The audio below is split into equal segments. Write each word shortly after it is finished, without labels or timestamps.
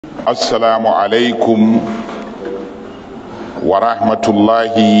السلام عليكم ورحمة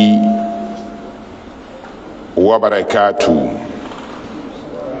الله وبركاته.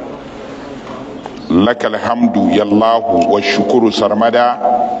 لك الحمد يا الله والشكر سرمدا،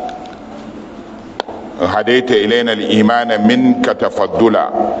 هديت إلينا الإيمان منك تفضلا،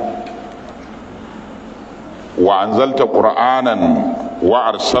 وأنزلت قرآنا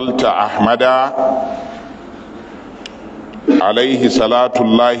وأرسلت أحمدا، عليه صلاة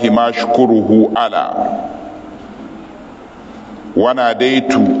الله ما شكره ألا،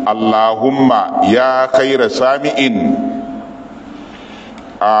 وناديت اللهم يا خير سامع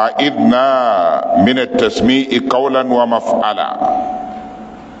أعذنا من التسميع قولا ومفعلا،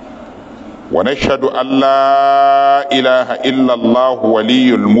 ونشهد أن لا إله إلا الله ولي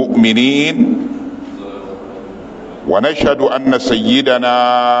المؤمنين، ونشهد أن سيدنا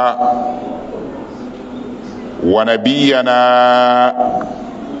ونبينا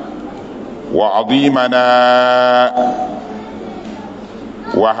وعظيمنا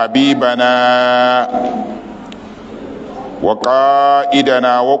وحبيبنا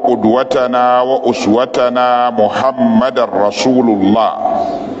وقائدنا وقدوتنا وأسوتنا محمد رسول الله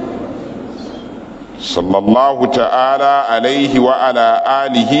صلى الله تعالى عليه وعلى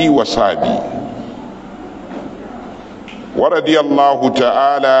آله وصحبه، ورضي الله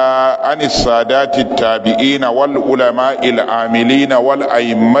تعالى عن السادات التابعين والعلماء العاملين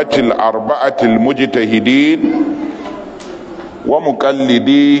والأئمة الأربعة المجتهدين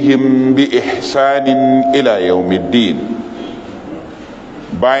ومقلديهم بإحسان إلى يوم الدين.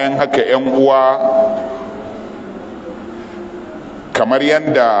 bayan haka ‘yan uwa, kamar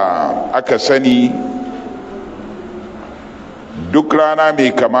yadda aka sani, duk rana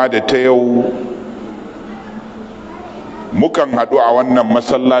mai kama da ta yau mukan haɗu a wannan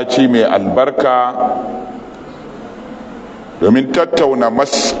masallaci mai albarka domin tattauna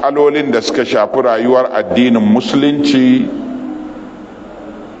mas'alolin da suka shafi rayuwar addinin musulunci,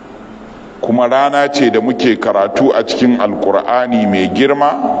 kuma rana ce da muke karatu a cikin alkur'ani mai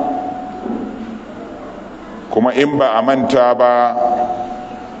girma. Kuma in ba a manta ba,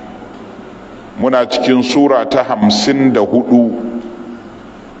 muna cikin sura ta 54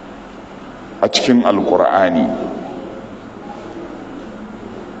 a cikin alkur'ani.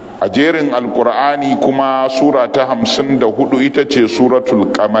 A jerin alkur'ani kuma sura ta 54 ita ce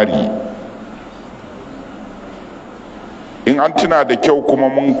suratul qamari. In an tuna da kyau kuma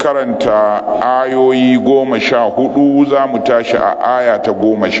mun karanta ayoyi 14, za mu tashi a aya ta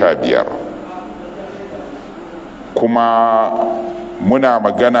 15, kuma muna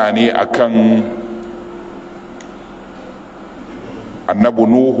magana ne akan annabi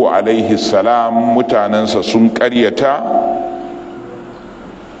Nuhu alaihi salam. Mutanensa sun ƙaryata,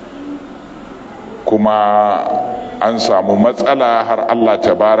 kuma an samu matsala har Allah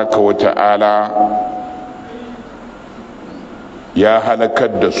tabaraka wa ta'ala ya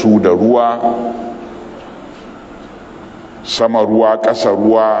halakar da su da ruwa, sama ruwa ƙasa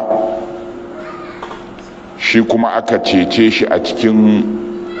ruwa, shi kuma aka cece shi a cikin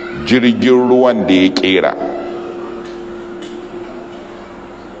jirgin ruwan da ya ƙera.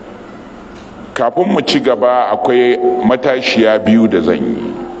 Kafin mu ci gaba, akwai matashiya biyu da zan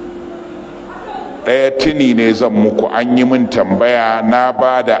yi. Ɗaya tuni ne zan muku, an yi min tambaya na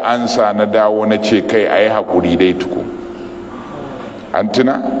ba da ansa, na dawo na ce kai a yi haƙuri dai tuku. An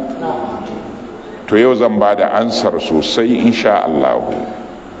tuna? To yau zan ba da ansar sosai insha Allah.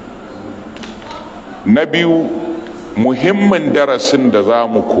 Na biyu, muhimmin darasin da za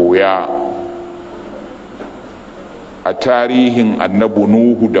mu koya a tarihin annabi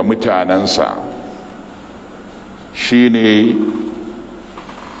Nuhu da mutanensa shine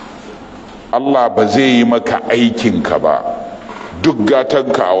Allah ba zai yi maka aikinka ba. Duk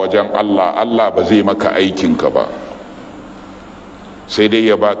gatanka a wajen Allah, Allah ba zai maka aikinka ba, sai dai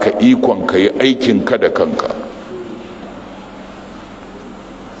ya baka ikon ka yi aikinka da kanka.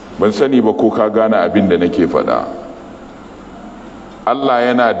 Ban sani ba ko ka gane abin da nake faɗa. Allah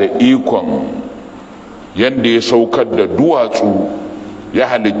yana da ikon yadda ya saukar da duwatsu, ya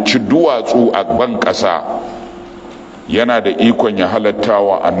halicci duwatsu a ban ƙasa, yana da ikon ya halatta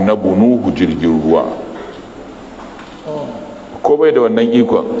wa annabi Nuhu jirgin ruwa. Ko bai da wannan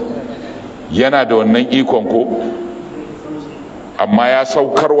ikon? Yana da wannan ikon ko? Amma ya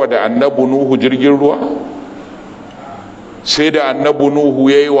saukarwa da annabi Nuhu jirgin ruwa, sai da annabi Nuhu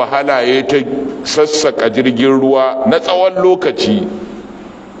ya yi wahala, ya ta sassaka jirgin ruwa na tsawon lokaci.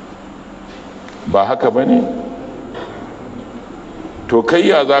 Ba haka ba ne? To kai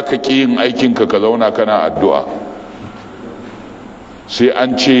ya za ka ƙi yin aikinka ka zauna kana addu'a? Sai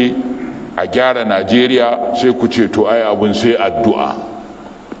an ce a gyara Najeriya, sai ku ce to ai abun sai addu'a.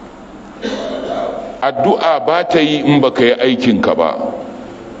 addu'a ba ta yi in baka yi aikinka ba.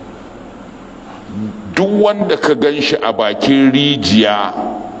 Duk wanda ka gan shi a bakin rijiya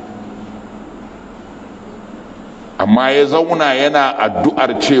amma ya zauna yana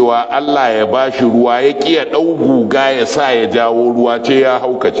addu'ar cewa Allah ya bashi ruwa, ya ƙi ya ɗau guga ya sa ya jawo ruwa, ce ya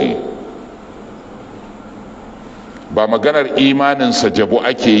haukace. Ba maganar imaninsa jabu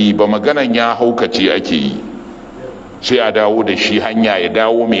ake yi ba, maganar ya haukace ake yi. Sai a dawo da shi hanya, ya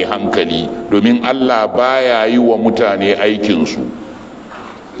dawo mai hankali, domin Allah baya yi wa mutane aikinsu.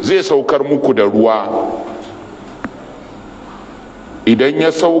 Zai saukar muku da ruwa, idan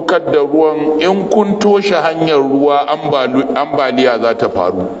ya saukar da ruwan, in kun toshe hanyar ruwa ambaliya za ta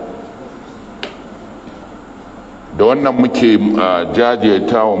faru. Da wannan muke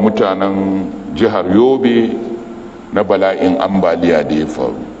jajeta wa mutanen jihar Yobe na bala'in ambaliya da ya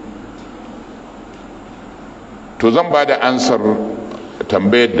faru. To zan ba da ansar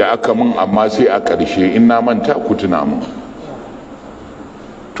tambayar da aka mun, amma sai a ƙarshe in na manta ku tuna mun.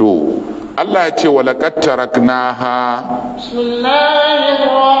 To Allah ya ce walaƙad taraknaha,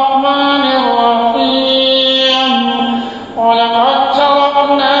 bismillahirrahmanirrahim, walaqad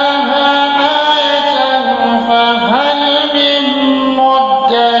taraknaha ayatan fahal min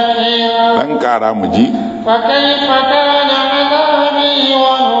muddakir. Dan ƙara mu ji. Fa kayfa kana adabi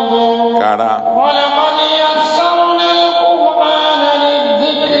wa nuzur. Ƙara. Walaqad yassarna al-Qur'ana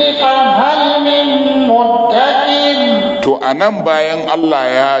lidh-dhikri fahal min muddakir. To anan bayan Allah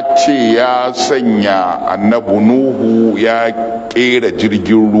ya ce ya sanya annabi Nuhu ya kera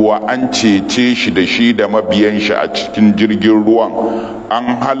jirgin ruwa, an cece shi da mabiyan shi a cikin jirgin ruwan,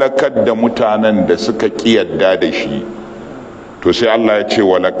 an halakar da mutanen da suka kiyarda da shi. To sai Allah ya ce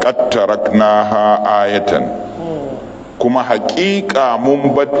walaqad taraknaha ayatan, kuma haƙiƙa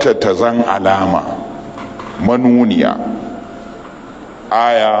mun batta ta zan alama manuniya.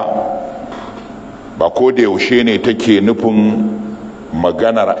 Aya ba ko da yaushe ne take nufin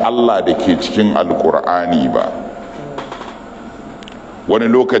maganar Allah da ke cikin alkur'ani ba. Wani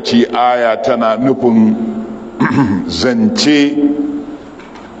lokaci aya tana nufin zance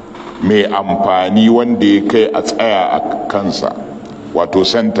mai amfani wanda ya kai a tsaya a kansa, wato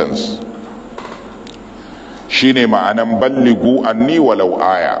sentence. Shine ma'anan balligu anni walau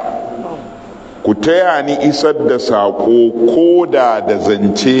aya, ku taya ni isar da saƙo ko da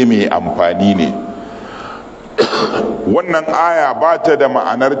zance mai amfani ne. Wannan aya ba ta da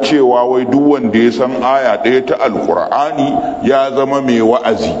ma'anar cewa wai duk wanda ya san aya ɗaya ta alkur'ani ya zama mai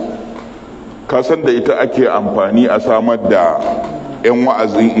wa'azi. Kasan da ita ake amfani a samar da 'yan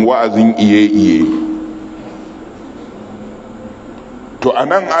wa'azin iye-iye. To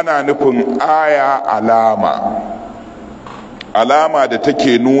anan ana nufin aya alama da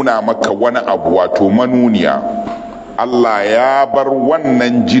take nuna maka wani abu, wato manuniya. Allah ya bar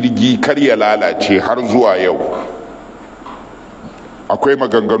wannan jirgi kar ya lalace har zuwa yau. Akwai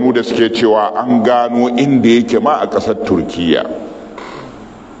maganganu da suke cewa an gano inda yake ma a ƙasar Turkiya.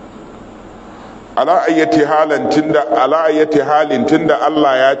 Ala ayyati halin tunda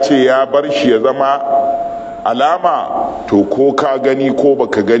Allah ya ce ya bar shi ya zama alama, to ko ka gani ko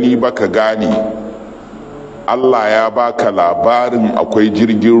baka gani ba ka gane. Allah ya baka labarin akwai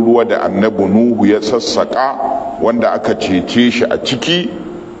jirgin ruwa da annabi Nuhu ya sassaka, wanda aka cece shi a ciki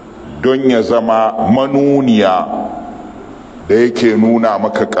don ya zama manuniya da yake nuna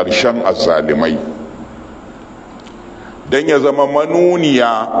maka ƙarshen azzalimai, don ya zama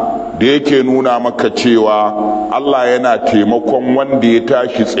manuniya da yake nuna maka cewa Allah yana taimakon wanda ya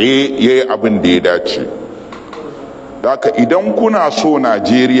tashi tsaye ya yi abin da ya dace. Daka idan kuna so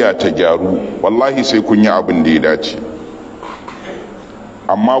Najeriya ta gyaru, wallahi sai kun yi abin da ya dace.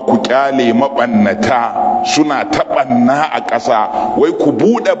 Amma ku kyale maɓannata suna ta ɓanna a ƙasa, wai ku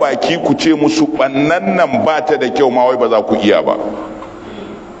buɗe baki ku ce musu ɓannan nan ba ta da kyau, ma wai ba za ku iya ba.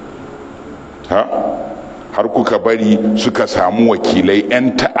 Har kuka bari suka samu wakilai,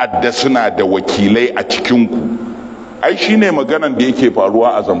 'yan ta'adda suna da wakilai a cikinku. Ai shine maganan da yake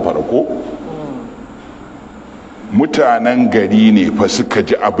faruwa a Zamfara ko? Mutanen gari ne fa suka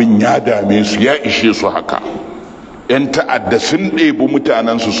ji abin ya dame su, ya ishe su haka. 'Yan ta'adda sun ɗebi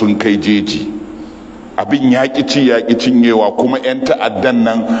mutanensu sun kai jeji, abin ya ci ya cinyewa, kuma 'yan ta'addan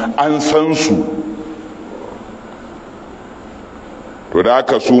nan an san su. To da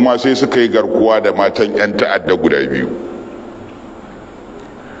haka su ma sai suka yi garkuwa da matan 'yan ta'adda guda biyu.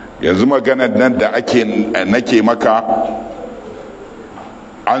 Yanzu maganar nan da nake maka,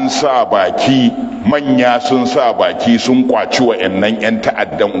 an sa baki, manya sun sa baki sun kwaci wa'annan 'yan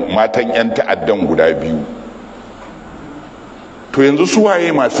ta'addan, matan 'yan ta'addan guda biyu. To yanzu su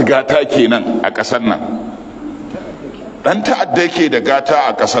waye masu gata kenan a ƙasar nan? Ɗan ta'adda ke da gata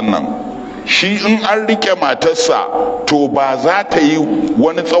a ƙasar nan. shi in an rike matarsa to ba za ta yi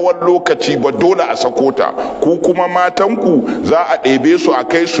wani tsawon lokaci ba, dole a sako ta. Ku kuma matanku za a ɗebe su a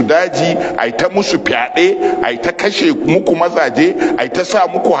kai su daji, a ta musu fyaɗe, a ta kashe muku mazaje, a ta sa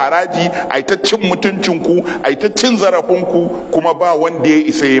muku haraji, a ta cin mutuncinku, a ta cin zarafinku, kuma ba wanda ya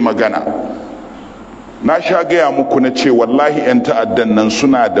isa ya magana. Na sha gaya muku na ce wallahi 'yan ta'addan nan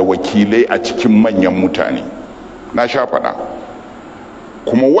suna da wakilai a cikin manyan mutane, na sha faɗa.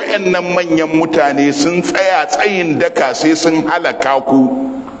 Kuma wayannan manyan mutane sun tsaya tsayin daka sai sun halaka ku,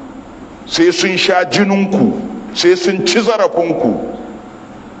 sai sun sha jininku, sai sun ci zarafinku.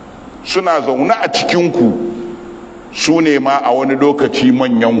 Suna zaune a cikinku, su ne ma a wani lokaci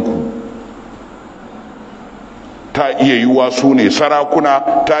manyanku. Ta iya yiwuwa su ne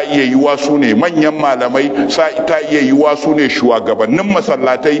sarakuna, ta iya yiwuwa su ne manyan malamai, ta iya yiwuwa su ne shugabannin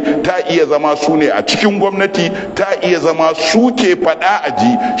masallatai, ta iya zama su ne a cikin gwamnati, ta iya zama su ke faɗa a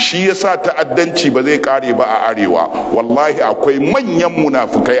ji. Shi yasa ta'addanci ba zai kare ba a arewa. Wallahi akwai manyan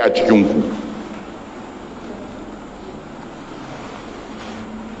munafukai a cikinku.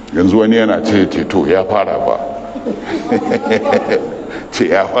 Yanzu wani yana ce to ya fara ba ce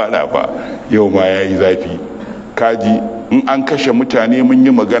ya fara ba, yau ma ya yi zafi. Kaji, in an kashe mutane mun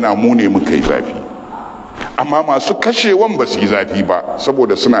yi magana, mu ne muka yi zafi, amma masu kashewan ba su yi zafi ba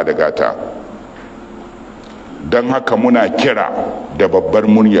saboda suna da gata. Don haka muna kira da babbar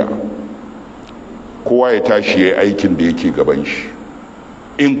murya, kowa ya tashi ya yi aikin da yake gaban shi.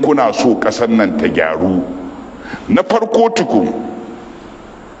 In kuna so ƙasar nan ta gyaru, na farko tukun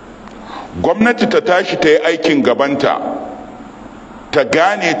gwamnati ta tashi ta yi aikin gabanta, ta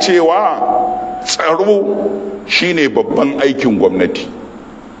gane cewa tsaro shine babban aikin gwamnati.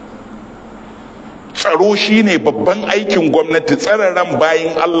 Tsaro shine babban aikin gwamnati, tsararan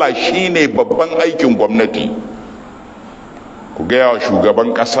bayin Allah shine babban aikin gwamnati. Ku gaya wa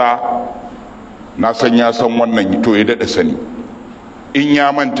shugaban ƙasa, na san ya san wannan, to ya daɗa sani, in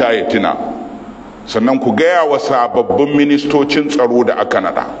ya manta ya tuna. Sannan ku gaya wa sababbin ministocin tsaro da aka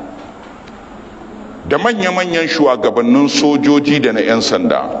naɗa, da manya-manyan shugabannin sojoji da na 'yan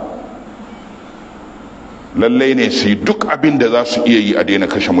sanda, lallai ne su yi duk abin da za su iya yi a daina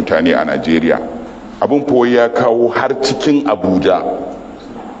kashe mutane a Najeriya. Abin foyi ya kawo har cikin Abuja.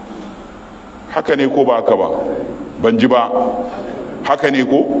 Haka ne ko ba haka ba? Ban ji ba. Haka ne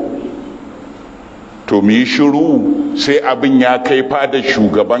ko? To mu yi shiru sai abin ya kai fada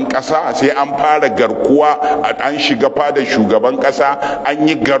shugaban ƙasa, sai an fara garkuwa, an shiga fada shugaban ƙasa, an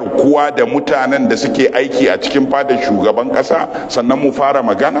yi garkuwa da mutanen da suke aiki a cikin fada shugaban ƙasa, sannan mu fara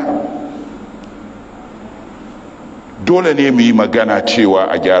magana? Dole ne mu yi magana cewa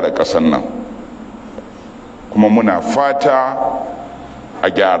a gyara ƙasar nan, kuma muna fata a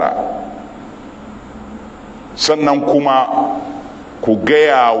gyara. Sannan kuma ku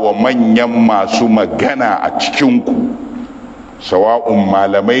gaya wa manyan masu magana a cikinku, sawa'un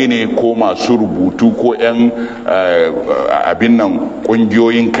malamai ne ko masu rubutu ko 'yan abin nan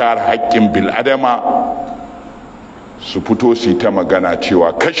ƙungiyoyin kare haƙƙin bil'adama, su fito su ta magana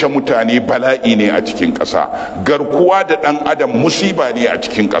cewa kashe mutane bala'i ne a cikin ƙasa, garkuwa da ɗan adam musiba ne a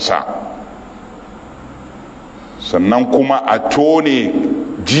cikin ƙasa. Sannan kuma a tone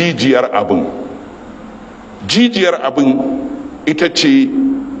jijiyar abin. Jijiyar abin ita ce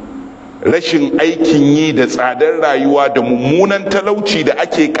rashin aikin yi da tsadar rayuwa da mummunan talauci da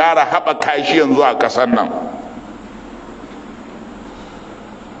ake ƙara haɓaka shi yanzu a ƙasar nan.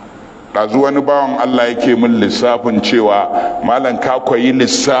 ɗazu wani bawan Allah yake min lissafin cewa malam ka koyi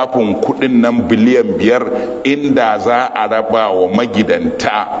lissafin kuɗin nan biliyan 5 inda za a raba wa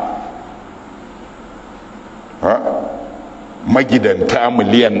magidanta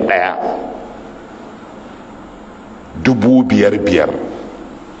miliyan 1, 5,000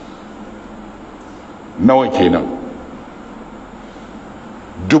 nawa kenan?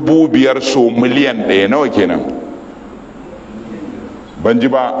 5,000 so miliyan 1 nawa kenan? Ban ji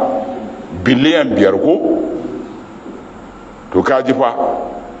ba. Biliyan 5 ko? To ka ji fa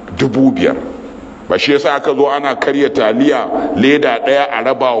 5,000. Ba shi yasa aka zo ana karya taliya leda ɗaya a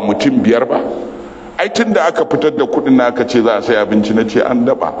raba wa mutum 5 ba? Ai tun da aka fitar da kuɗin na aka ce za a sai abinci, na ce an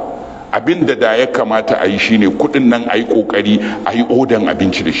daba. Abin da ya kamata a yi shine kuɗin nan a yi ƙoƙari a yi odan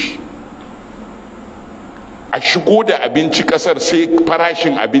abinci da shi, a shigo da abinci ƙasar, sai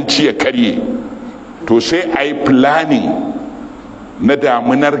farashin abinci ya karye. To sai a yi planning na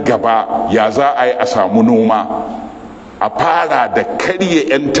damunar gaba, ya za a yi a samu noma, a fara da karye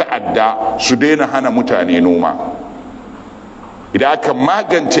 'yan ta'adda su daina hana mutane noma. Idan aka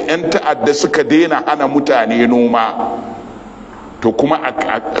magance 'yan ta'adda suka daina hana mutane noma, to kuma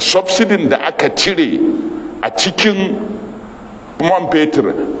a subsidin da aka cire a cikin man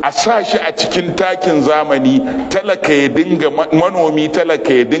fetur a sa shi a cikin takin zamani, talaka ya dinga, manomi talaka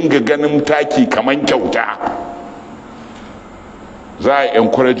ya dinga ganin taki kaman kyauta. Za a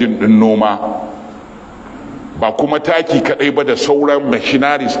encouraging din noma, ba kuma taki kadai ba da sauran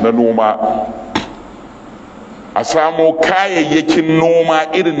machineries na noma. A samo kayayyakin noma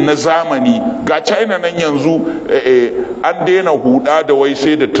irin na zamani. Ga China nan yanzu an daina huda da wai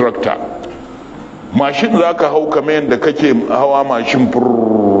sai da tractor. Mashin za ka hau kamar yadda kake hawa mashin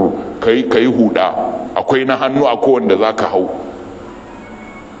ka yi huda, akwai na hannu akwai wanda za ka hau.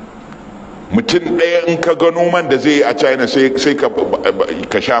 Mutum ɗaya in ka ga noman da zai yi a China sai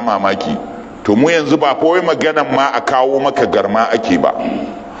ka sha mamaki. To mu yanzu ba kawai maganan ma a kawo maka garma ake ba,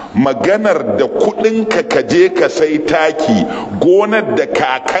 maganar da kudinka ka je ka sai taki, gonar da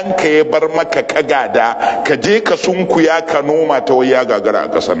kakanka ya bar maka ka gada, ka je ka sunkuya ka noma ta, wai ya gagara a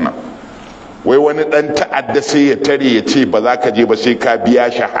ƙasar nan. Wai wani ɗan ta'adda sai ya tare ya ce ba za ka je ba sai ka biya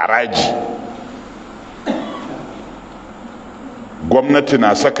shi haraji. Gwamnati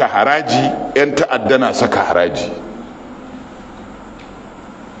na saka haraji, 'yan ta'adda na saka haraji.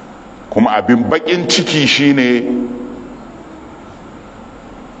 Kuma abin bakin ciki shine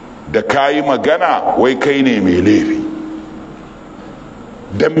da kayi magana wai kai ne mai laifi.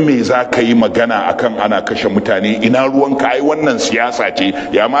 Dan me za ka yi magana akan ana kashe mutane? Ina ruwanka? Ai wannan siyasa ce.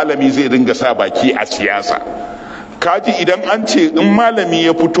 Ya malami zai dinga sa baki a siyasa? Kaji idan an ce in malami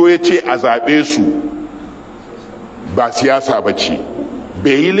ya fito ya ce a zaɓe su, ba siyasa ba ce,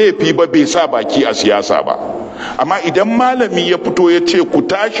 bai yi laifi ba, bai sa baki a siyasa ba. Amma idan malami ya fito ya ce ku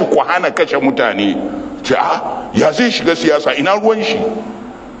tashi ku hana kashe mutane, ce ya zai shiga siyasa? Ina ruwan shi?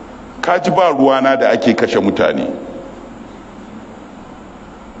 Kaji ba ruwana da ake kashe mutane,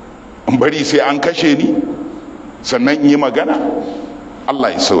 in bari sai an kashe ni sannan in yi magana? Allah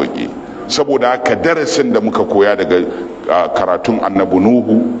ya sauke. Saboda haka darasin da muka koya daga karatun annabi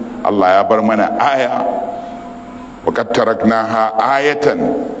Nuhu, Allah ya bar mana aya, wa qad taraknaha ayatan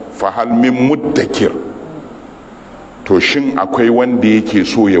fa hal min muddakir. To shin akwai wanda yake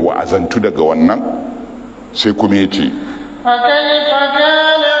so ya wa'azantu daga wannan? Sai kuma yace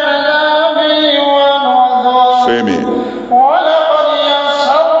sai me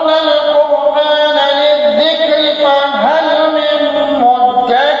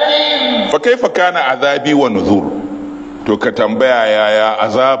fa kaifa kana azabi wa nuzur. To ka tambaya yaya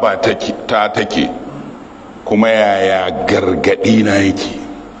azaba take kuma yaya gargadi na yake.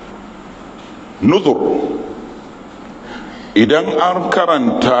 Nuzur idan an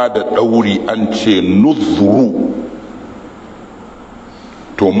karanta da ɗauri an ce nuzuru,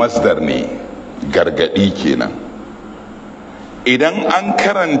 to masdar ne, gargadi kenan. Idan an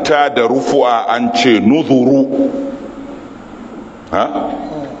karanta da rufu'a an ce nuzuru,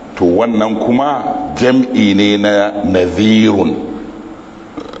 to wannan kuma jam'i ne na nazirun,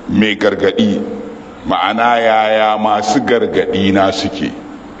 mai gargadi. Ma'ana yaya masu gargadi na suke,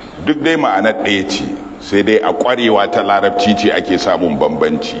 duk dai ma'anar ɗaya ce, sai dai a ƙwarewa ta larabci ce ake samun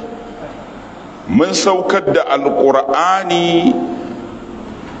bambanci. Mun saukar da alƙur'ani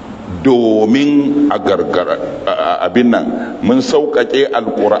domin a gargara abin nan, mun sauƙaƙe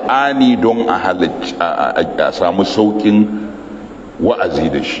alƙur'ani don a samu sauƙin wa'azi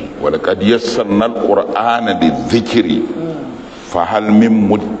da shi. walaqad yassarna alqur'ana lidhikri fa hal min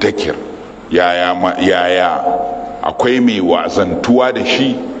muddakir. Yaya akwai mai wa'azantuwa da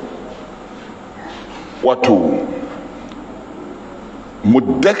shi? Wato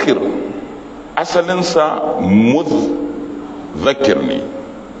muddakir asalinsa mudzakir ne,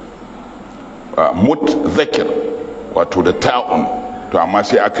 mudzakir wato da ta'un, to amma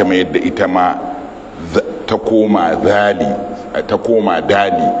sai aka mayar da ita ma ta koma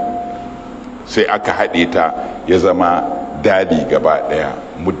dali, sai aka haɗe ta ya zama dali gaba ɗaya,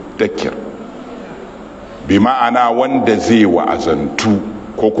 muddakir. Bi ma'ana wanda zai wa'azantu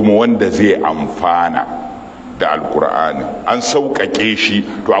ko kuma wanda zai amfana da alkur'ani. An sauƙaƙe shi,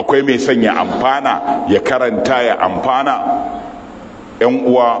 to akwai mai sanya amfana ya karanta ya amfana. 'Yan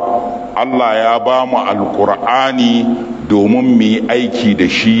uwa, Allah ya ba mu alkur'ani domin mu yi aiki da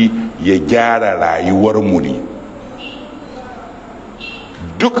shi ya gyara rayuwarmu ne.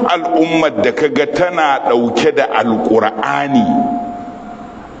 Duk al'ummar da kaga tana ɗauke da alkur'ani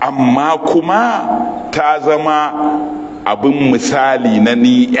amma kuma ta zama abin misali na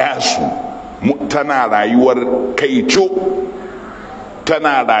ni'yasu, tana rayuwar kaico,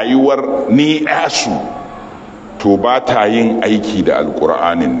 tana rayuwar ni'yasu, to ba ta yin aiki da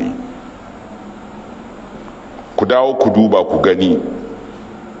alkur'anin ne. Ku dawo ku duba ku gani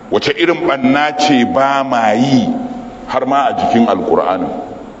wace irin ɓanna ce ba ma yi har ma a jikin alkur'anin.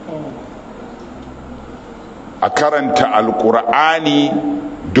 a karanta alkur'ani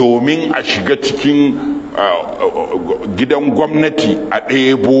domin a shiga cikin gidan gwamnati a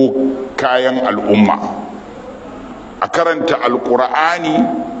ɗebo kayan al'umma, a karanta alkur'ani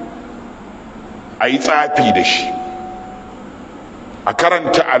a yi tsafi da shi, a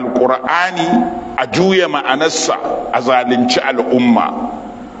karanta alkur'ani a juya ma'anarsa a zalunci al'umma,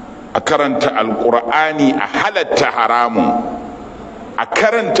 a karanta alkur'ani a halatta haramun, a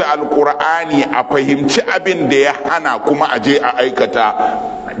karanta alkur'ani a fahimci abin da ya hana kuma a je a aikata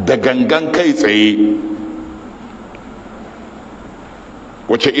da gangan kai tsaye.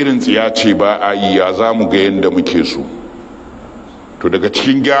 Wace irin tsiya ce ba a yi, ya za mu ga yadda muke so? To daga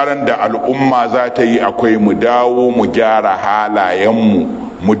cikin gyaran da al'umma za ta yi akwai mu dawo mu gyara halayenmu,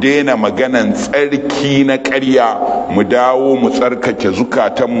 mu daina maganan tsarki na ƙarya, mu dawo mu tsarkake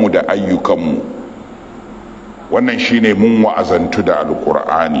zukatanmu da ayyukanmu. Wannan shine mun wa'azantu da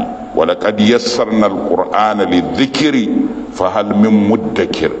alqur'ani, walaqad yassarna alqur'ana lidhikri fa hal min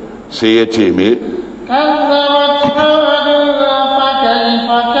muddakir. Sai yace me? كذبت عاد فكيف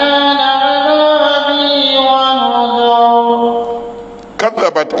كان عذابي ونذر.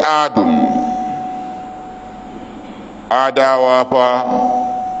 كذبت عاد، adawa fa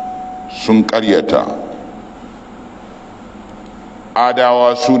sun ƙaryata.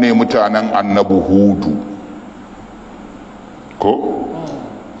 Adawa su ne mutanen annabi Hudu ko?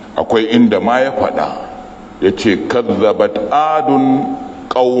 Akwai inda ma ya faɗa ya ce kazzabat adun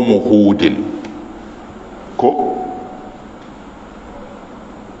ƙaumu hudin ko?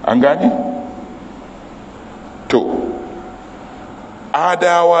 An gane? To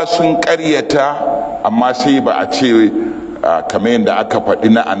adawa sun ƙaryata, amma sai ba a ce kamar yadda aka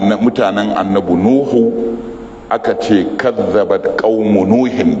faɗi na mutanen annabi Nuhu aka ce kazzabat qaumu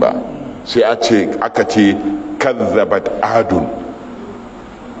nuhin ba, sai aka ce kazzabat adun.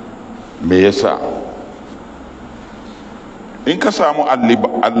 Me yasa? In ka samu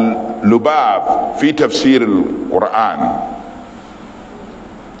al-lubab fi tafsir al-Qur'an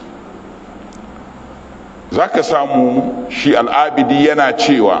zaka samu shi al-Abidi yana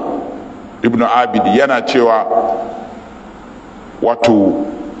cewa, Ibn Abidi yana cewa, wato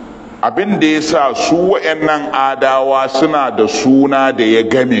abin da ya sa su wa'annan adawa suna da suna da ya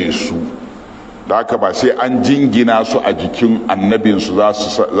game su, da haka ba sai an jingina su a jikin annabinsu za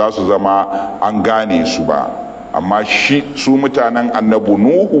su zama an gane su ba. Amma su mutanen annabi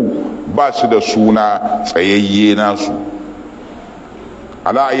Nuhu ba su da suna tsayayye nasu.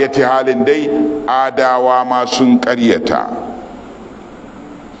 Ala ayyati halin dai adawa ma sun ƙaryata.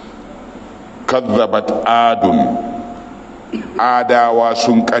 Kazzabat adun, adawa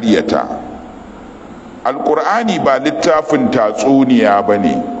sun ƙaryata. Alƙur'ani ba littafin tatsuniya ba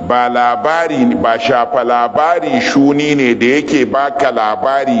ne, ba labari, ba shafa labari shuni ne da yake baka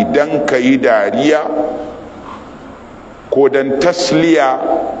labari don ka yi dariya ko don tasliya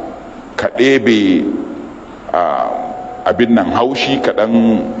ka ɗebe abin nan haushi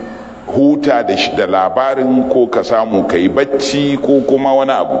kaɗan huta da labarin, ko ka samu ka yi bacci ko kuma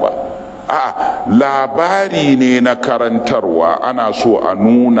wani abu ba. A'a, labari ne na karantarwa. Ana so a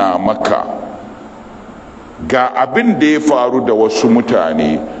nuna maka ga abin da ya faru da wasu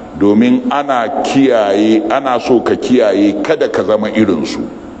mutane, domin ana so ka kiyaye kada ka zama irinsu.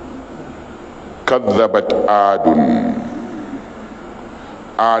 Kazzabat adun,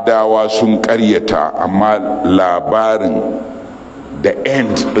 adawa sun ƙaryata, amma labarin da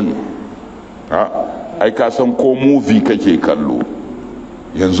end din, ai ka san ko movie kake kallo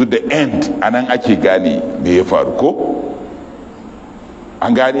yanzu da end anan ake gane me ya faru ko?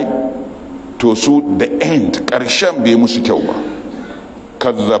 An gane? To su da end ƙarshen bai musu kyau ba.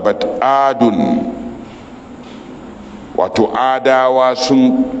 Kazzabat adun, wato adawa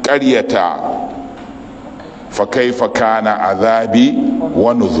sun ƙaryata. Fa kaifa kana azabi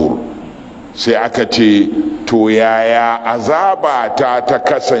wa nuzur. Sai aka ce to yaya azaba ta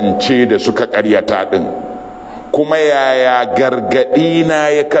kasance da suka ƙaryata din, kuma yaya gargadi na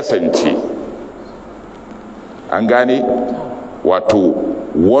ya kasance? An gane? Wato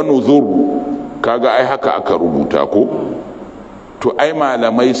wa nuzur, kaga ai haka aka rubuta ko? To ai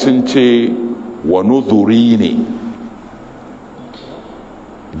malamai sun ce wa nuzuri ne,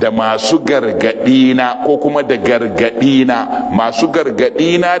 da masu gargadina ko kuma da gargadina, masu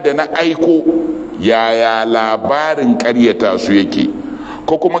gargadina da na aiko yaya labarin ƙaryata su yake,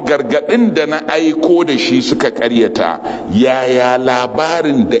 ko kuma gargadin da na aiko da shi suka ƙaryata yaya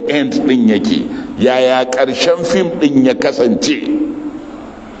labarin da end din yake, yaya ƙarshen fim din ya kasance.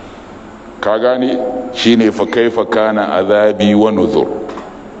 Ka gane? Shine fa kaifa kana azabi wa nuzur.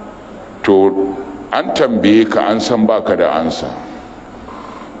 To an tambaye ka, an san baka da ansa,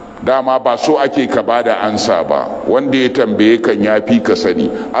 dama ba so ake ka bada ansa ba, wanda ya tambaye kan ya fi ka sani.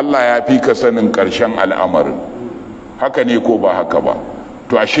 Allah ya fi ka sanin ƙarshen al'amarin, haka ne ko ba haka ba?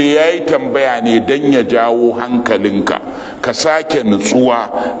 To ashe yayi tambaya ne dan ya jawo hankalinka, ka sake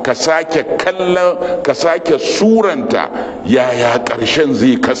nutsuwa, ka sake kallon, ka sake suranta yaya ƙarshen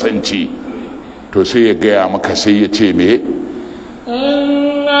zai kasance. To sai ya gaya maka, sai ya ce me?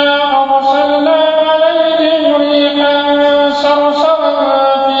 inna arsalna alaihim rihan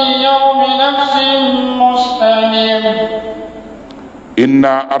sarsaran fi yawmi nafsin mustamir.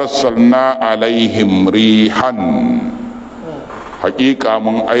 Inna arsalna alaihim rihan, haƙiƙa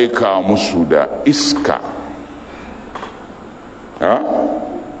mun aika musu da iska.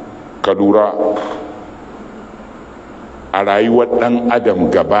 Ka lura, a rayuwar ɗan adam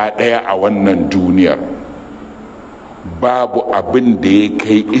gaba ɗaya a wannan duniyar babu abin da ya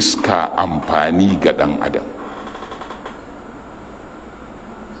kai iska amfani ga ɗan adam.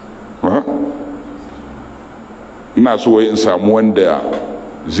 Ina so in samu wanda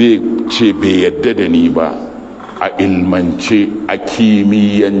zai ce bai yadda da ni ba a ilmance, a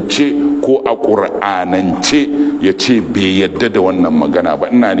kimiyyance ko a ƙur'anance, ya ce bai yadda da wannan magana ba.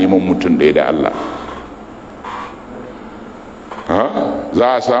 Ina neman mutum ɗaya da Allah.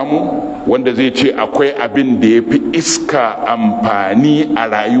 Za a samu wanda zai ce akwai abin da ya fi iska amfani a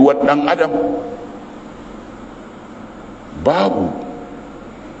rayuwar ɗan adam? Babu.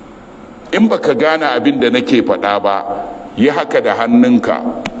 In baka gane abin da nake faɗa ba, yi haka da hannunka,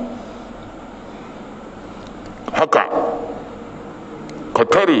 haka ka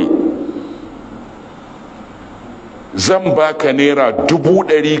tare. Zan baka naira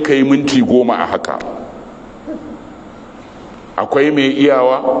 100,000 ka yi minti 10 a haka. Akwai mai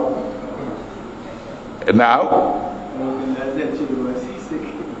iyawa? Na?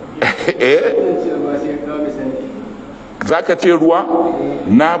 Za ka ce ruwa?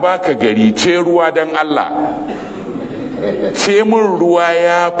 Na baka gari, ce ruwa don Allah. Ce min ruwa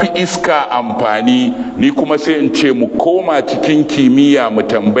ya fi iska amfani, ni kuma sai in ce mu koma cikin kimiyya mu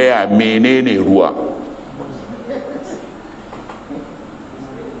tambaya menene ruwa.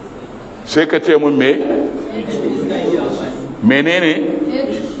 Sai ka ce min me? Menene?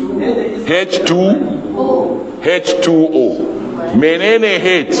 H2O. Menene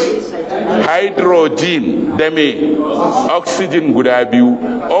H? Hydrogen da me? Oxygen guda biyu.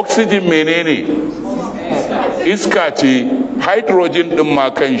 Oxygen menene? Iska ce. Hydrogen din ma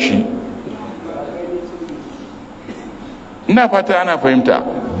kan shi. Ina fata ana fahimta.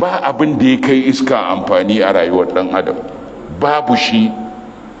 Ba abin da ya kai iska amfani a rayuwar dan adam, babu shi.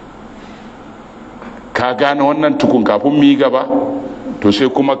 Ka gane wannan tukun kafin mu yi gaba? To sai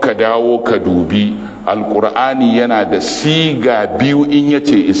kuma ka dawo ka dubi alkur'ani, yana da siga biyu in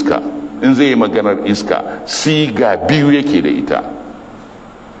yace iska. In zai yi maganar iska, siga biyu yake da ita.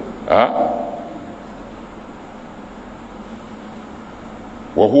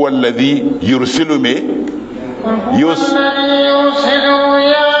 wa huwa alladhi yursilu me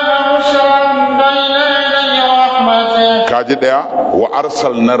kaji daya wa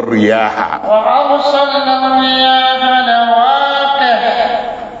arsalna riyaha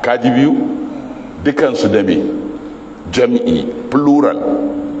kaji biyu dukansu da me jam'i plural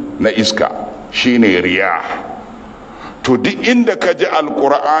na iska shine riyah. To duk inda ka ji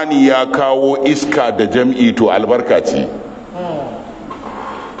alkur'ani ya kawo iska da jam'i to albarka ce.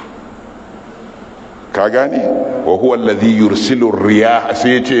 Ka gane? wa huwa alladhi yursilu riyah,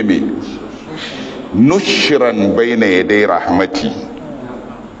 sai ce me nushran bayna yaday rahmati,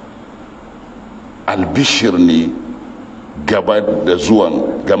 albishir ne game da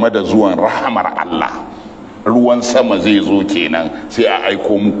zuwan rahamar Allah. Ruwan sama zai zo kenan, sai a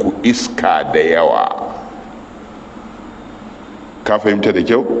aiko muku iska da yawa. Ka fahimta da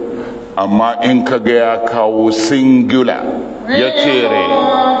kyau? Amma in ka ga ya kawo singular ya cere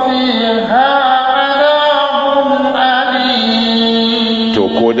to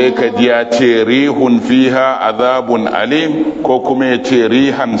ko dai ka ji ya ce rihun fiha azabun alim, ko kuma ya ce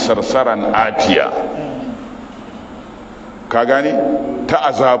rihan sarsaran atiya. Ka gane? Ta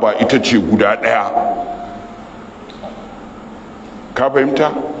azaba ita ce guda ɗaya. Ka fahimta?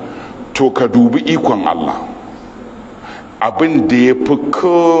 To ka dubi ikon Allah, abin da ya fi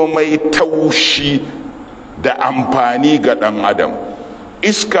komai taushi da amfani ga ɗan adam.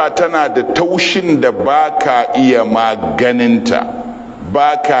 Iska tana da taushin da ba ka iya maganinta,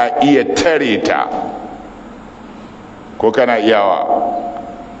 ba ka iya tare ta. Ko kana iyawa?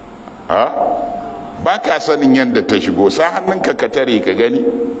 Ba ka sanin yadda ta shigo, sa hannunka ka tare ka gani.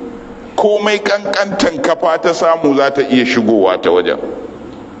 Komai kankantan kafa ta samu za ta iya shigowa ta wajen,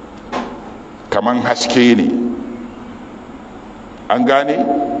 kaman haske ne. An gane?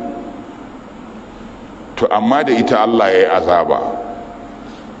 to amma da ita Allah ya yi azaba.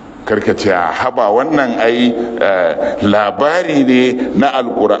 Karkace haba wannan ai labari ne na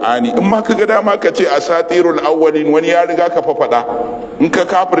alkur'ani. In ma ka ga dama ka ce asatirul awwalin, wani ya riga ka faɗa. In ka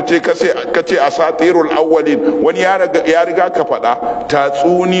kafirce ka ce asatirul awwalin, wani ya riga ka faɗa.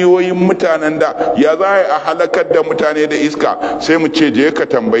 Tatsuniyoyin mutanen da ya za a halakar da mutane da iska, sai mu ce je ka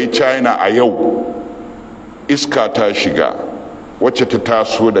tambayi China a yau. Iska ta shiga wacce ta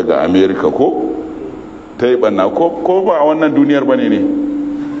taso daga America ko ta yi ɓanna ko ba a wannan duniyar bane ne?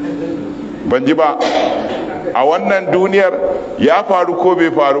 Ban ji ba. A wannan duniyar ya faru ko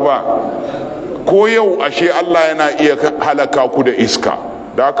bai faru ba? Ko yau ashe Allah yana iya halaka ku da iska,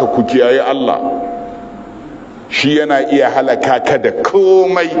 da haka ku kiyaye Allah. Shi yana iya halaka ka da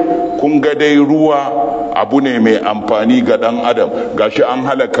komai. Kun ga dai ruwa abu ne mai amfani ga ɗan adam, gashi an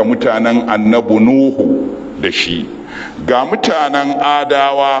halaka mutanen annabi Nuhu da shi. Ga mutanen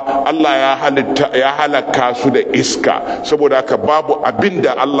adawa Allah ya halaka su da iska, saboda haka babu abin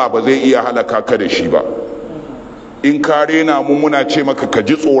da Allah ba zai iya halaka ka da shi ba. In ka rena mu muna ce maka ka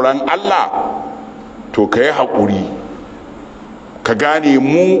ji tsoron Allah, to ka yi haƙuri, ka gane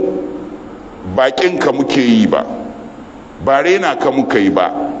mu baƙin ka muke yi ba rena ka muka yi ba,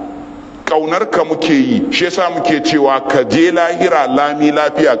 ƙaunar ka muke yi. Shi yasa muke cewa ka je lahira lami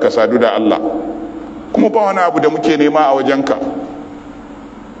lafiya ka sadu da Allah. Kuma ba wani abu da muke nema a wajenka,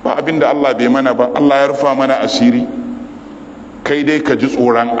 ba abin da Allah bai mana ba. Allah ya rufa mana asiri. Kai dai ka ji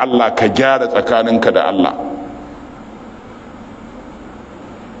tsoron Allah, ka gyara tsakaninka da Allah.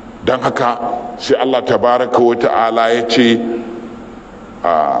 Don haka sai Allah tabaraka wa ta'ala ya ce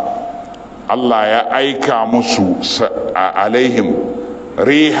Allah ya aika musu alaihim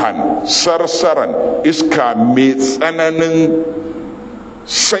rihan sarsaran, iska mai tsananin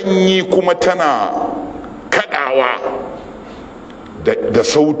sanyi kuma tana kadawa da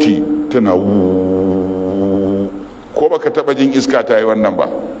sauti, tana ko baka taba jin iska ta yi wannan ba?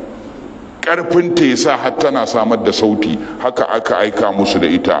 Karfin ta yasa har tana samar da sauti. Haka aka aika musu da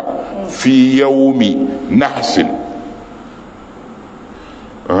ita fi yaumi nahsin.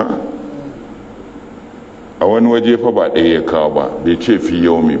 A wani waje fa ba ɗaya ya kawo ba, bai ce fi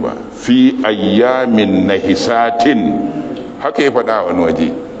yaumi ba, fi ayyamin nahisatin. Haka ya faɗa a wani waje.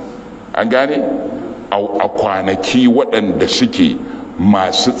 An gane? A kwanaki waɗanda suke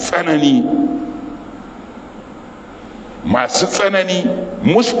masu tsanani,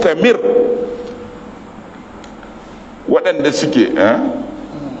 mustamir, waɗanda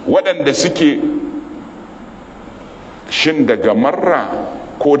suke shin daga marra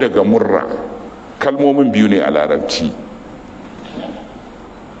ko daga murra. Kalmomin biyu ne a larabci.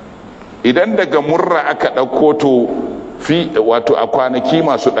 Idan daga murra aka ɗauko to wato a kwanaki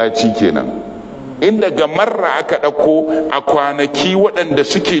masu ɗaci kenan. In daga marra aka ɗauko a kwanaki waɗanda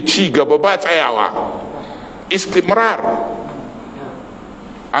suke ci gaba ba tsayawa, istimrar.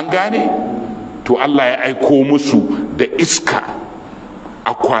 An gane? To Allah ya aiko musu da iska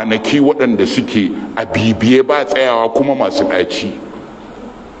a kwanaki waɗanda suke a bibiye ba tsayawa kuma masu ɗaci.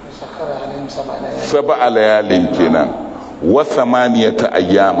 Saba layalin kenan wa samaniyata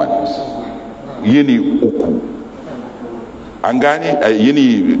ayyaman, yini uku. An gane?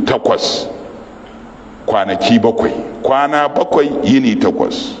 Yini 8, kwanaki 7, kwana 7 yini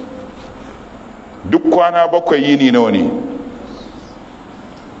 8. Duk kwana 7 yini nawa ne?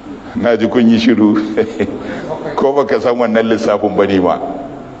 Na ji kun yi shiru. Ko baka san wannan lissafin bane ma?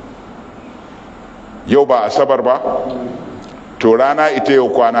 Yau ba asabar ba? To rana ita yau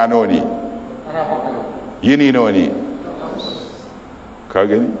kwana nawa ne? Yini nawa ne? Ka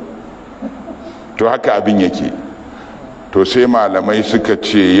gani? To haka abin yake. To sai malamai suka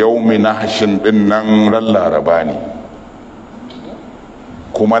ce yaumi nahshin din nan ran laraba ne,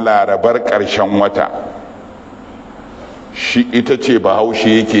 kuma larabar ƙarshen wata. Shi ita ce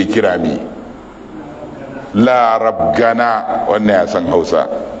bahaushe yake kira me? Larabgana. Wannan ya san Hausa.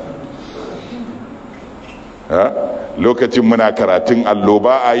 Lokacin muna karatun allo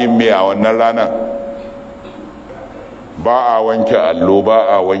ba a yin me a wannan ranar? Ba a wanke allo, ba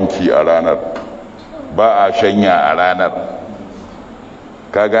a wanki a ranar, ba a shanya a ranar.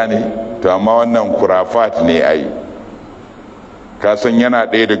 Ka gane? To amma wannan kurafat ne ai. Ka san yana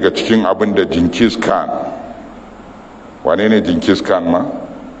ɗaya daga cikin abin da Jinkis Khan, wane ne Jinkis Khan ma?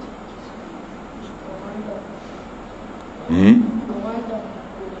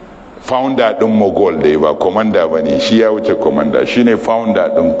 Founder ɗin Mughal dai, ba komanda ba ne, shi ya wuce komanda. Shi ne founder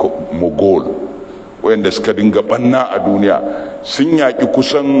ɗin Mughal, wayanda suka dinga ɓanna a duniya. Sun yaƙi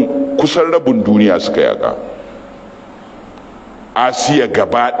kusan rabin duniya suka yaƙa. Asiya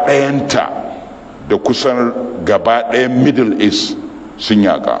gaba ɗayanta da kusan gaba ɗayan Middle East sun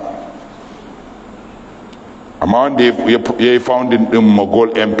yaƙa. amma wanda ya yi founding din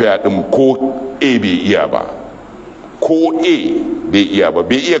Mughal empire din ko A bai iya ba, ko A bai iya ba,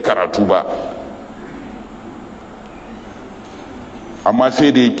 bai iya karatu ba, amma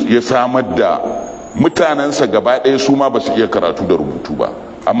sai da ya samar da mutanensa gaba ɗaya su ma ba su iya karatu da rubutu ba,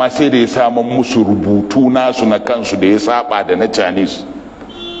 amma sai da ya samar musu rubutu nasu na kansu da ya saba da na Chinese.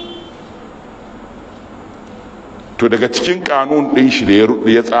 To daga cikin kanun ɗin shi da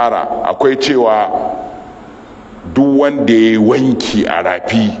ya tsara akwai cewa duk wanda ya wanki a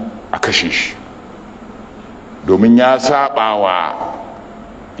rafi a kashe shi, domin ya saba wa,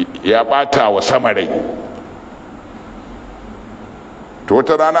 ya bata wa sama rai. To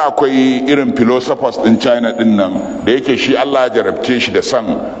wata rana akwai irin philosophers din China din nan da yake shi Allah ya jarabce shi da san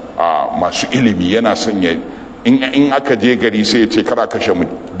masu ilimi, yana son ya in aka je gari sai ya ce kara kashe mu,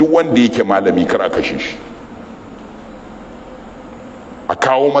 duk wanda yake malami kara kashe shi, a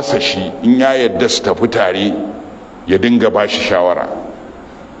kawo masa shi, in ya yadda su tafi tare ya dinga ba shi shawara.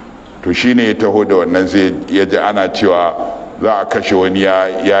 To shine ya taho da wannan, zai ya ji ana cewa za a kashe wani ya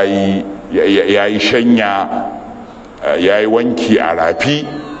yi shanya, ya yi wanki a rafi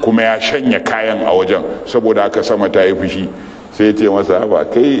kuma ya shanya kayan a wajen, saboda haka sama ta yi fushi. Sai ya ce masa ba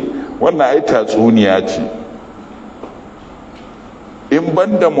kai wannan ai tatsuniya ce, in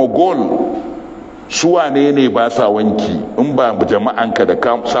banda Mughal su wane ne ba sa wanki in ba jama'anka da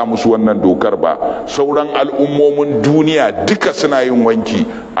ka sa musu wannan dokar ba? Sauran al'ummomin duniya duka suna yin wanki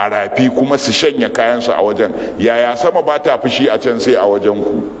a rafi kuma su shanya kayansu a wajen, yaya sama ba ta fushi a can sai a wajen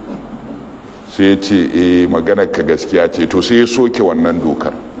ku? Sai ya ce maganar ka gaskiya ce. To sai ya soke wannan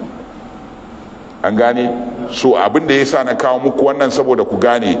dokar. An gane? So abin da ya sa na kawo muku wannan saboda ku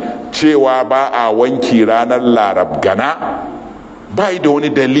gane cewa ba a wanki ranar larabgana ba da wani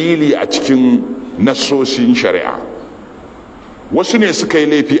dalili a cikin nassosin shari'a. Wasu ne suka yi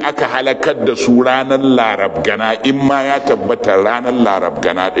laifi aka halakar da su ranar larabgana, in ma ya tabbata ranar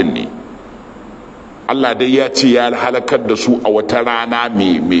larabgana din ne. Allah dai ya ce ya halakar da su a wata rana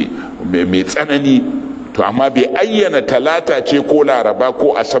mai tsanani, to amma bai ayyana talata ce ko laraba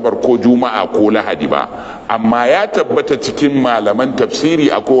ko asabar ko juma'a ko lahadi ba. Amma ya tabbata cikin malaman tafsiri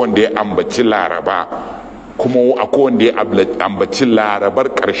akwai wanda ya ambaci laraba, kuma akwai wanda ya ambaci larabar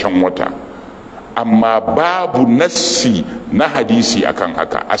ƙarshen wata, amma babu nassi na hadisi akan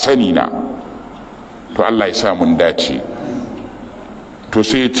haka a sani na. To Allah ya sa mun dace. To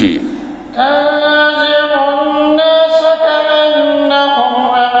sai ce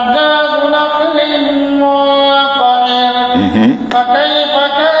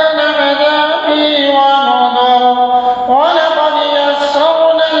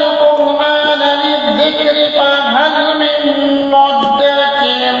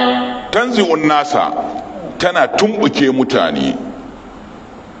tanzi'un nasa, tana tumbuke mutane.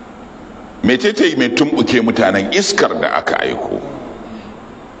 mecece mai tumbuke mutanen? Iskar da aka aiko,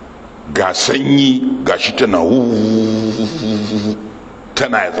 ga sanyi, ga shi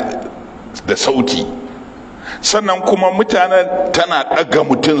tana da sauti, sannan kuma mutanen tana ɗaga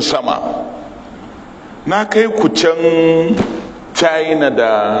mutum sama. Na kai ku can China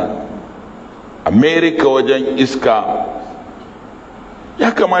da America wajen iska,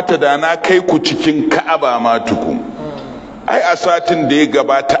 ya kamata da na kai ku cikin Ka'aba ma tukun. Ai a satin da ya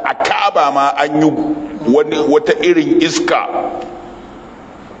gabata a Ka'aba ma an yi wata irin iska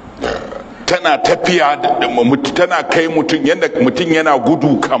tana tafiya, tana kai mutum yadda mutum yana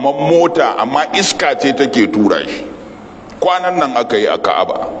gudu kamar mota, amma iska ce take tura shi. Kwanan nan aka yi a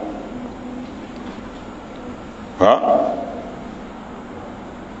Ka'aba.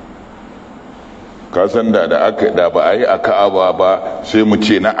 Ka san da ba a yi a Ka'aba ba sai mu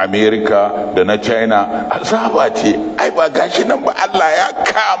ce na America da na China azaba ce. Ai ba gashi nan ba, Allah ya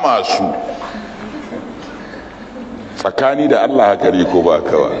kama su. Tsakani da Allah haka ne ko ba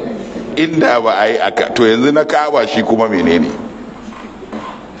kawa? Inda ba a yi aka, to yanzu na Ka'aba shi kuma menene?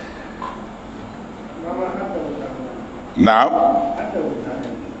 Na'am?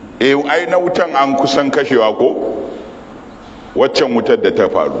 Ai na wutan an kusan kashewa ko? Waccan wutar da ta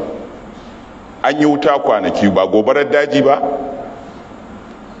faru, an yi wuta kwanaki, ba gobarar daji ba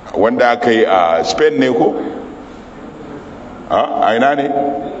wanda aka yi a Spain ne ko? A ina ne?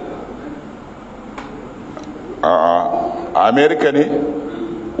 A America ne?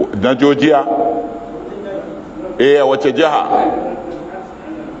 Na Georgia? A wace jiha?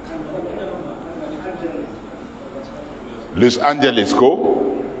 Los Angeles ko?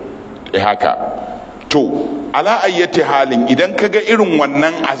 Haka. To ala ayyati halin, idan kaga irin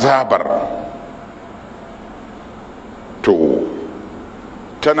wannan azabar, to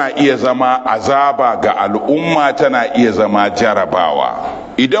tana iya zama azaba ga al'umma, tana iya zama jarabawa.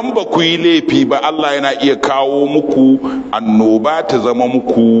 Idan ba ku yi laifi ba, Allah yana iya kawo muku annoba ta zama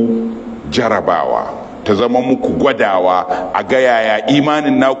muku jarabawa, ta zama muku gwadawa a ga yaya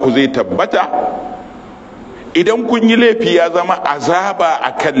imanin naku zai tabbata. Idan kun yi laifi ya zama azaba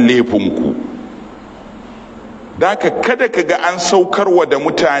akan laifinku. Daka kada ka ga an saukarwa da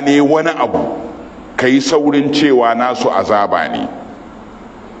mutane wani abu ka yi saurin cewa nasu azaba ne.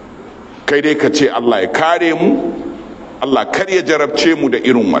 Kai dai ka ce Allah ya kare mu, Allah kar ya jarabce mu da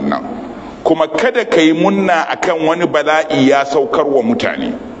irin wannan. Kuma kada ka yi munna akan wani bala'i ya saukarwa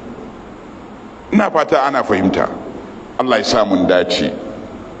mutane. Ina fata ana fahimta. Allah ya sa mun dace.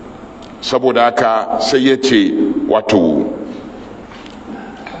 Saboda haka sai ya ce wato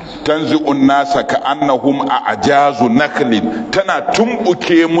tanzi'un nasa ka annahum a ajazu nakhlin, tana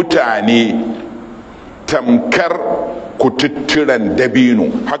tumbuke mutane tamkar kututturan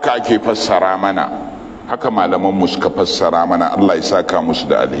dabino. Haka ake fassara mana, haka malaman mu suka fassara mana, Allah ya saka musu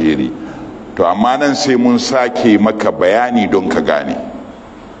da alheri. To amma nan sai mun sake maka bayani don ka gane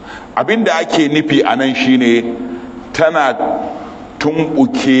abinda ake nufi a nan. Shine tana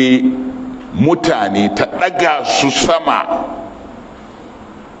tumbuke mutane, ta ɗaga su sama,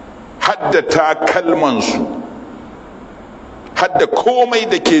 hadda takalmansu, hadda komai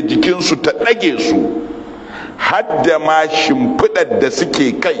da ke jikinsu ta ɗage su, hadda ma shimfiɗar da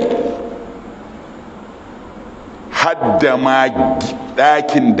suke kai, hadda ma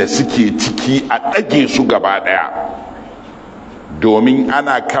ɗakin da suke ciki a ɗage su gaba ɗaya. Domin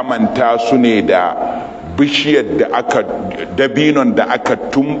ana kamanta su ne da bishiyar da aka, dabinon da aka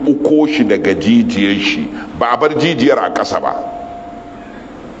tumbuko shi daga jijiyar shi, ba a bar jijiyar a ƙasa ba.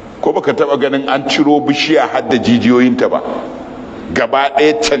 Ko baka taba ganin an ciro bishiya har da jijiyoyinta ba, gaba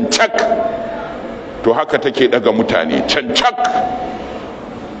ɗaya cancak? To haka take daga mutane cancak.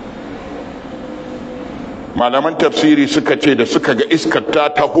 Malaman tafsiri suka ce da suka ga iskar ta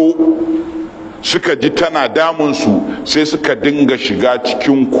taho, suka ji tana damunsu, sai suka dinga shiga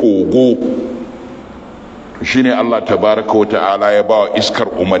cikin kogo. Shine Allah tabaraka wa ta'ala ya bawa iskar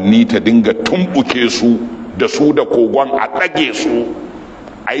umarni ta dinga tumbuke su da kogon, a ɗage su,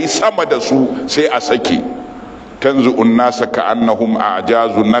 a yi sama da su, sai a sake. tanzu'un nasa ka annahum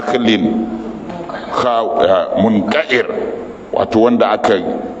a'jazu nakhlin munqa'ir, wato wanda aka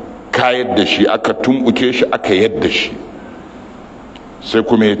kayar da shi, aka tumbuke shi, aka yadda shi. sai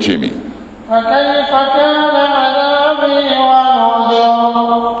kuma ya ce me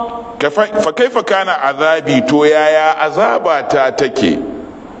fa kaifa kana azabi, to yaya azaba ta take,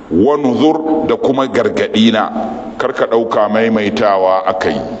 wa nuzur, da kuma gargadi na. Karka ɗauka maimaitawa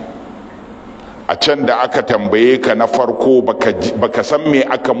akai. A can da aka tambaye ka na farko baka san me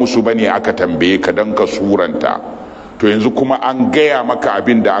aka musu bane, aka tambaye ka don ka suranta. To yanzu kuma an gaya maka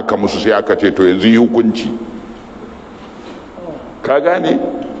abin da aka musu, sai aka ce to yanzu yi hukunci. Ka gane?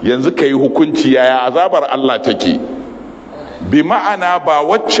 Yanzu ka yi hukunci, yaya azabar Allah take. Bi ma'ana ba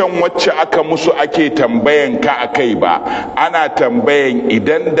waccan wacce aka musu ake tambayan ka akai ba, ana tambayan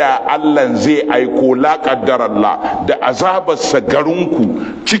idan da Allah zai aiko, la qaddar Allah, da azabarsa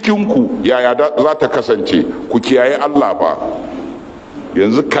garinku, cikinku, yaya za ta kasance. Ku kiyaye Allah ba.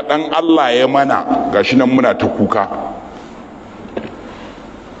 Yanzu kaɗan Allah ya mana, gashi nan muna ta kuka.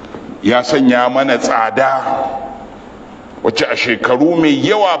 Ya sanya mana tsada wacce a shekaru mai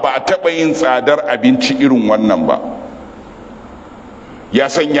yawa ba a taɓa yin tsadar abinci irin wannan ba. Ya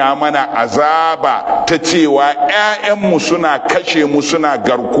sanya mana azaba ta cewa 'ya'yanmu suna kashe mu, suna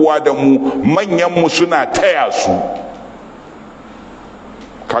garkuwa da mu, manyanmu suna taya su.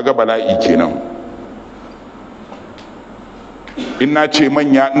 Kaga bala'i kenan. In na ce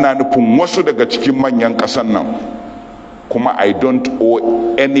manya, ina nufin wasu daga cikin manyan ƙasan nan. Kuma I don't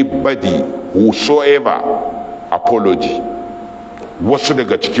owe anybody whosoever apology. Wasu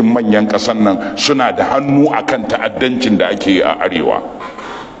daga cikin manyan ƙasan nan suna da hannu akan ta'addancin da ake yi a arewa,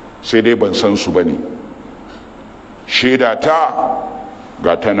 sai dai ban san su bane. Shaida ta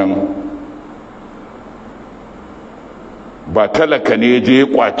ga ta nan. Ba talaka ne je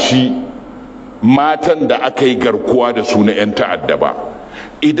kwaci matan da aka yi garkuwa da su na 'yan ta'adda ba.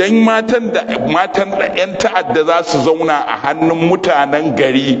 Idan matan da 'yan ta'adda za su zauna a hannun mutanen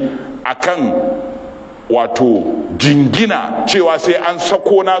gari akan wato jingina cewa sai an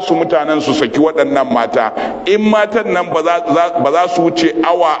sako nasu mutanen su saki waɗannan mata, in matan nan ba za su wuce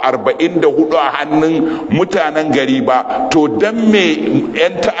awa 44 a hannun mutanen gari ba, to dan me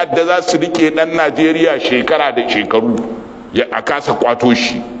 'yan ta'adda za su rike ɗan Najeriya shekara da shekaru a kasa kwato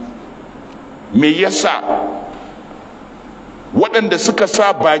shi? Me yasa? waɗanda suka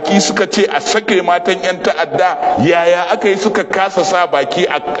sa baki suka ce a sake matan 'yan ta'adda, yaya aka yi suka kasa sa baki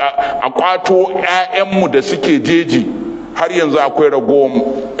a kwato 'ya'yanmu da suke jeji? Har yanzu akwai ragowar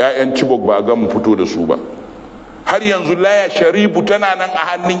 'ya'yan Chibok ba ga mu fito da su ba. Har yanzu laya sharibu tana nan a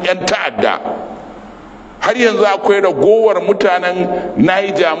hannun 'yan ta'adda. Har yanzu akwai ragowar mutanen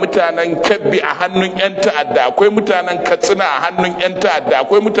Niger, mutanen Kebbi a hannun 'yan ta'adda, akwai mutanen Katsina a hannun 'yan ta'adda,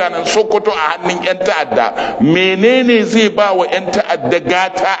 akwai mutanen Sokoto a hannun 'yan ta'adda. Menene zai ba wa 'yan ta'adda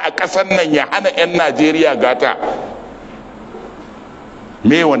gata a ƙasar nan ya hana 'yan Najeriya gata?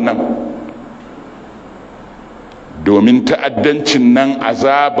 Me wannan? Domin ta'addancin nan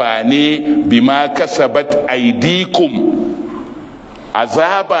azaba ne bima kasabat aidikum,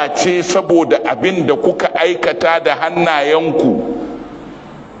 azaba ce saboda abin da kuka aikata da hannayenku.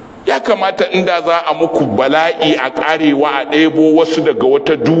 Ya kamata inda za a muku bala'i a karewa a ɗebo wasu daga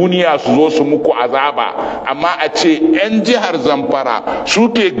wata duniya su zo su muku azaba, amma a ce 'yan jihar Zamfara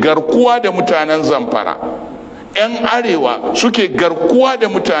suke garkuwa da mutanen Zamfara, 'yan arewa suke garkuwa da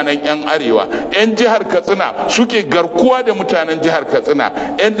mutanen 'yan arewa, 'yan jihar Katsina suke garkuwa da mutanen jihar Katsina,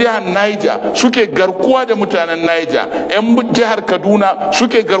 'yan jihar Niger suke garkuwa da mutanen Niger, 'yan jihar Kaduna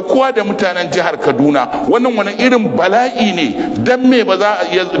suke garkuwa da mutanen jihar Kaduna. Wannan wani irin bala'i ne? Dan me ba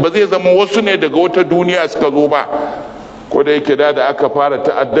zai zama wasu ne daga wata duniya suka zo ba? Ko da yake da aka fara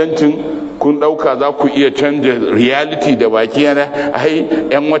ta'addancin kun ɗauka za ku iya canja reality da baki yana, ai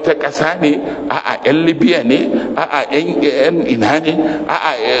 'yan wata ƙasa ne, a'a 'yan Libya ne, a'a 'yan ina ne,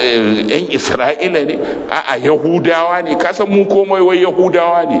 a'a 'yan Isra'ila ne, a'a Yahudawa ne. Kasan mu komai wai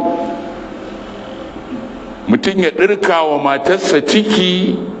Yahudawa ne. Mutum ya ɗirka wa matarsa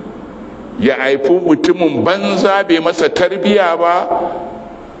ciki ya haifi mutumin banza bai masa tarbiya ba,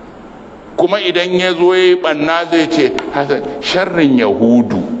 kuma idan ya zo ya yi ɓanna zai ce sharrin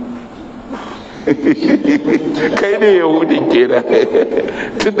Yahudu. Kai ne Yahudin kenan.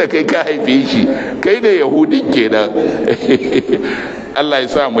 Tun da kai ka haife shi, kai ne Yahudin kenan. Allah ya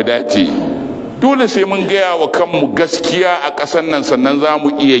sa mu dace. Dole sai mun gaya wa kanmu gaskiya a ƙasar nan, sannan za mu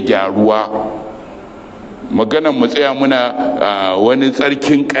iya gyaruwa. Maganan mu tsaya muna wani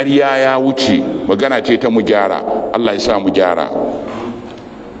tsarkin ƙarya ya wuce, magana ce ta mu gyara. Allah ya sa mu gyara.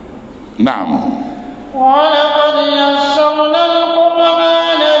 Na'am. ولقد يسرنا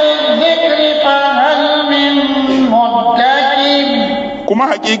القرآن للذكر فهل من مدكر. Kuma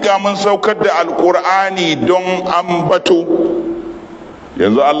hakika mun saukar da alkur'ani don ambato.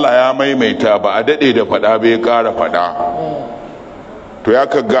 Yanzu Allah ya maimaita, ba a daɗe da faɗa bai ƙara faɗa. To ya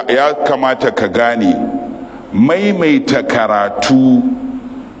kamata ka gane, maimaita karatu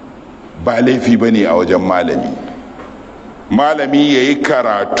ba laifi bane a wajen malami. Malami ya yi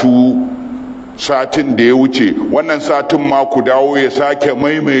karatu satin da ya wuce, wannan satin ma ku dawo ya sake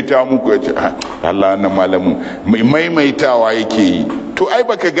maimaita muku, ya ce Allah na malamin maimaitawa yake yi. To ai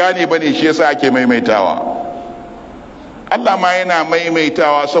baka gane bane, shi yasa ake maimaitawa. Allah ma yana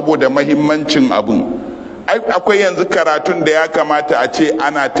maimaitawa saboda mahimmancin abin. Akwai yanzu karatun da ya kamata a ce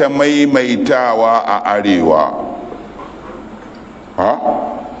ana ta maimaitawa a arewa.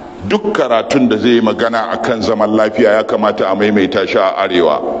 Duk karatun da zai magana akan zaman lafiya ya kamata a maimaita shi a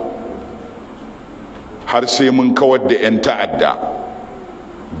arewa, har sai mun kawar da 'yan ta'adda,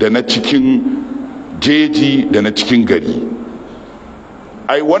 da na cikin jeji da na cikin gari.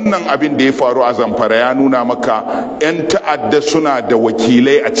 Ai wannan abin da ya faru a Zamfara ya nuna maka 'yan ta'adda suna da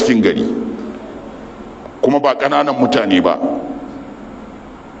wakilai a cikin gari, kuma ba ƙananan mutane ba.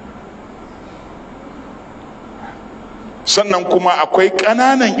 Sannan kuma akwai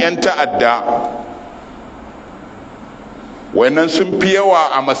ƙananan 'yan ta'adda, wannan sun fi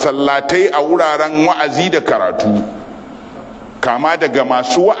yawa a masallatai, a wuraren wa'azi da karatu, kama daga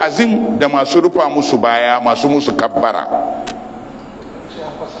masu wa'azin da masu rufa musu baya, masu musu kabbara.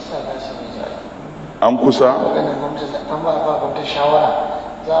 An kusa?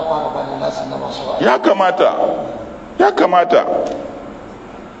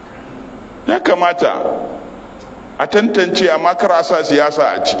 Ya kamata a tantance, amma kar a sa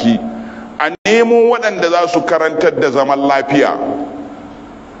siyasa a ciki. A nemo waɗanda za su karantar da zaman lafiya.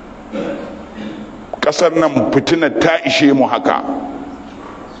 Ƙasar nan fitinar ta ishe mu haka.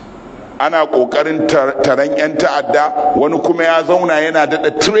 Ana ƙoƙarin taron 'yan ta'adda, wani kuma ya zauna yana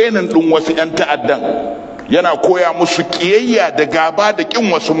daɗa training ɗin wasu 'yan ta'addan, yana koya musu ƙiyayya da gaba da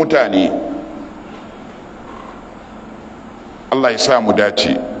ƙin wasu mutane. Allah ya sa mu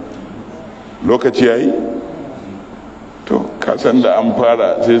dace. Lokaci yayi? To kasan da an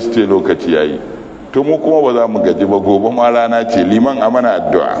fara sai su ce lokaci yayi. To mu kuma ba za mu gaji ba, gobe ma rana ce, liman a mana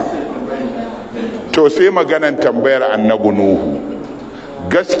addu'a. To sai maganan tambayar annabi Nuhu.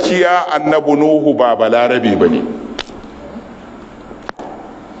 Gaskiya annabi Nuhu ba balarabe bane.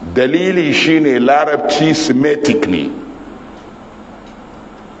 dalili shine larabci semitic ne.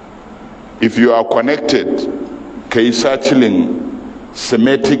 If you are connected, ka yi searching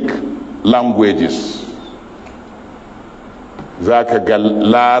Semitic languages, za ka ga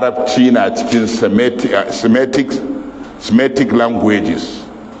larabci na cikin Semitic languages,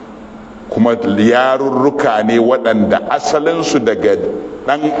 kuma yarurruka ne waɗanda asalinsu daga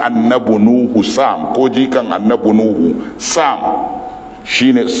ɗan annabi Nuhu Sam ko jikan annabi Nuhu Sam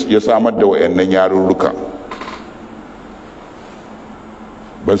shine ya samar da wayannan yarurruka.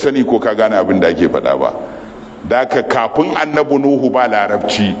 Ban sani ko ka gane abin da ake faɗa ba. Da ka kafin annabi Nuhu ba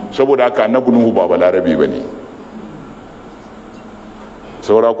larabci, saboda haka annabi Nuhu ba larabi ba ne.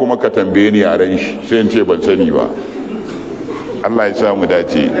 Saura kuma ka tambaye ni a ran shi sai in ce ban sani ba. Allah ya sa mu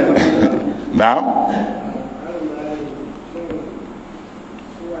dace. Na?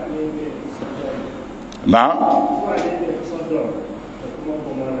 Na?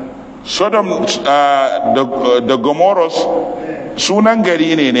 Sodom da Gomoros sunan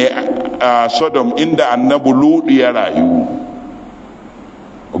gari ne Sodom inda annabi Lutu ya rayu.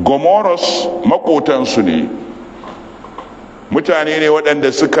 Gomoros makotansu ne, mutane ne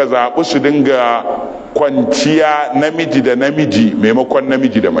waɗanda suka zaɓi su dinga kwanciya namiji da namiji maimakon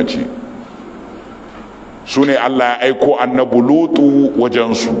namiji da mace. Su ne Allah ya aiko annabi Lutu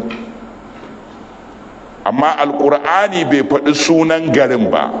wajensu, amma alƙur'ani bai faɗi sunan garin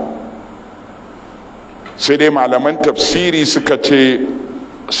ba, sai dai malaman tafsiri suka ce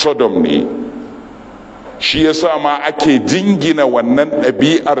Sodom ne. Shi yasa ma ake jingina wannan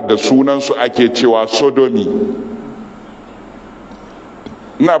ɗabi'ar da sunansu ake cewa Sodomi.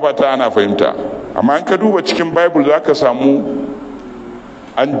 Ina fata ana fahimta, amma in ka duba cikin Bible za ka samu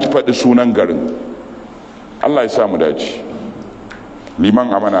an faɗi sunan garin. Allah ya samu dace. Liman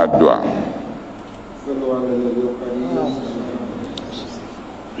amana addu'a.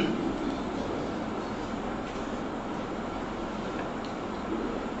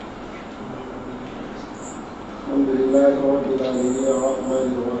 الحمد لله رب العالمين الرحمن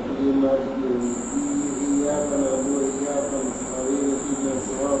الرحيم مالك يوم الدين إياك نعبد وإياك نستعين اهدنا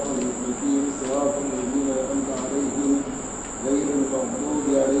الصراط المستقيم صراط الذين أنعمت عليهم غير المغضوب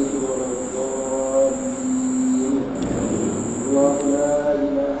عليهم ولا الضالين. الله لا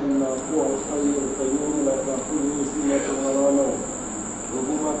إله إلا هو الحي القيوم لا تأخذه سنة ولا نوم له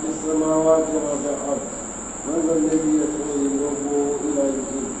ما في السماوات وما في الأرض من ذا الذي يتوجه إلى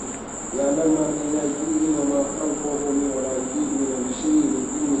الدين يعلم ما بين أيديهم وما خلفهم ولا يجيبون بشيء من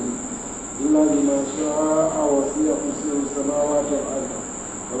علمه إلا بما شاء وسع كرسيه السماوات والأرض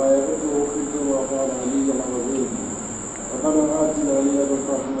ولا يئوده حفظهما وهو العلي العظيم. ربنا آتنا من لدنك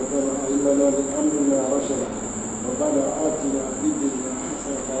رحمة وهب لنا من أمرنا رشدا. ربنا آتنا في الدنيا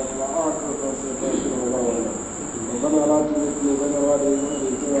حسنة وفي الآخرة حسنة وقنا عذاب النار. ربنا لا تزغ قلوبنا بعد إذ